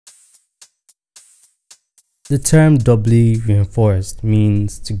The term doubly reinforced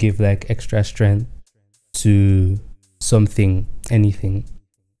means to give like extra strength to something, anything,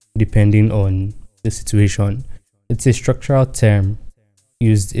 depending on the situation. It's a structural term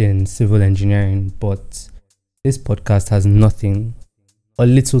used in civil engineering, but this podcast has nothing or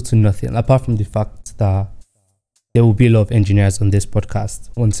little to nothing apart from the fact that there will be a lot of engineers on this podcast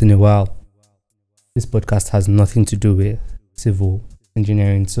once in a while. This podcast has nothing to do with civil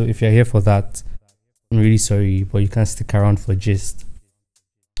engineering. So if you're here for that, I'm really sorry, but you can stick around for gist.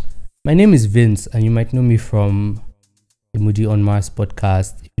 My name is Vince, and you might know me from the Moody on Mars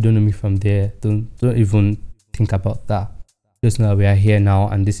podcast. If you don't know me from there, don't even think about that. Just know we are here now,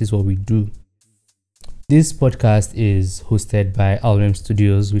 and this is what we do. This podcast is hosted by RM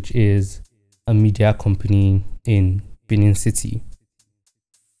Studios, which is a media company in Benin City.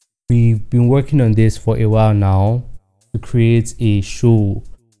 We've been working on this for a while now to create a show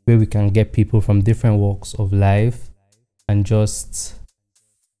where we can get people from different walks of life and just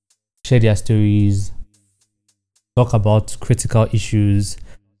share their stories, talk about critical issues,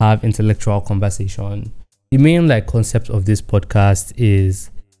 have intellectual conversation. The main concept of this podcast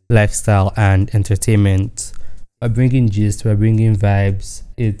is lifestyle and entertainment. We're bringing gist, we're bringing vibes.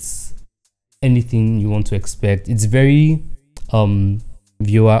 It's anything you want to expect. It's very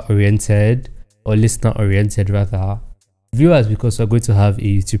viewer oriented or listener oriented rather. Viewers, because we're going to have a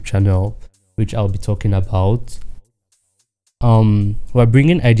YouTube channel which I'll be talking about. We're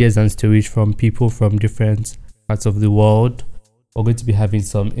bringing ideas and stories from people from different parts of the world. We're going to be having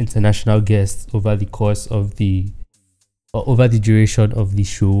some international guests over the course of over the duration of the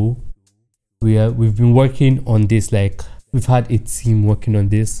show. We've been working on this, we've had a team working on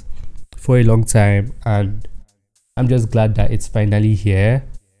this for a long time, and I'm just glad that it's finally here.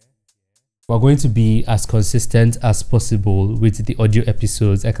 We're going to be as consistent as possible with the audio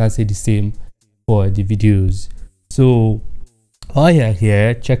episodes. I can't say the same for the videos. So while you're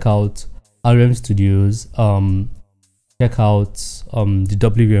here, check out RM Studios. Check out the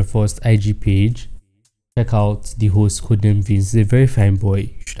W Reinforced IG page. Check out the host codename Vince. He's a very fine boy.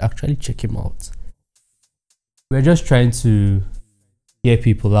 You should actually check him out. We're just trying to hear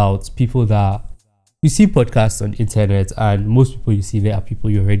people out. People that you see podcasts on the internet, and most people you see there are people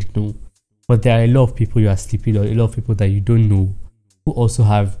you already know. But there are a lot of people you are sleeping on, a lot of people that you don't know, who also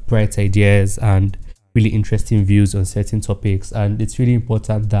have bright ideas and really interesting views on certain topics. And it's really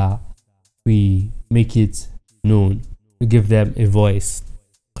important that we make it known. We give them a voice,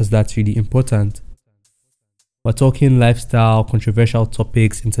 because that's really important. We're talking lifestyle, controversial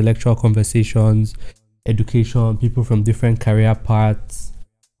topics, intellectual conversations, education, people from different career paths,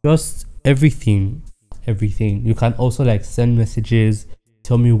 just everything. You can also send messages,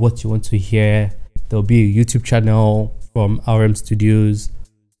 tell me what you want to hear. There'll be a YouTube channel from RM Studios.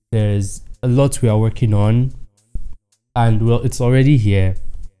 There's a lot we are working on, and well, it's already here.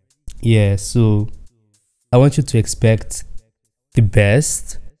 Yeah, so I want you to expect the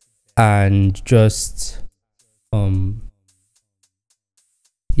best, and just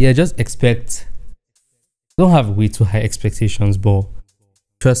just expect. Don't have way too high expectations, but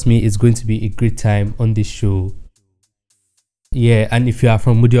trust me, it's going to be a great time on this show. Yeah, and if you are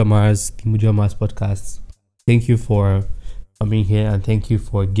from Moody on Mars, the Moody on Mars podcast, thank you for coming here, and thank you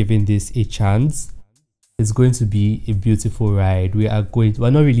for giving this a chance. It's going to be a beautiful ride. We're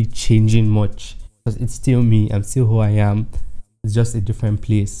not really changing much, because it's still me. I'm still who I am. It's just a different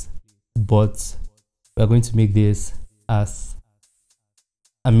place. But we're going to make this as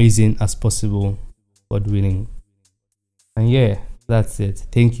amazing as possible, God willing. And yeah, that's it.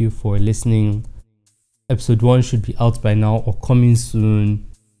 Thank you for listening. Episode 1 should be out by now or coming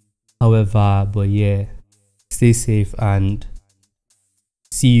soon. However, but yeah, stay safe and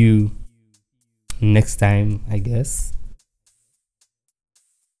see you next time, I guess.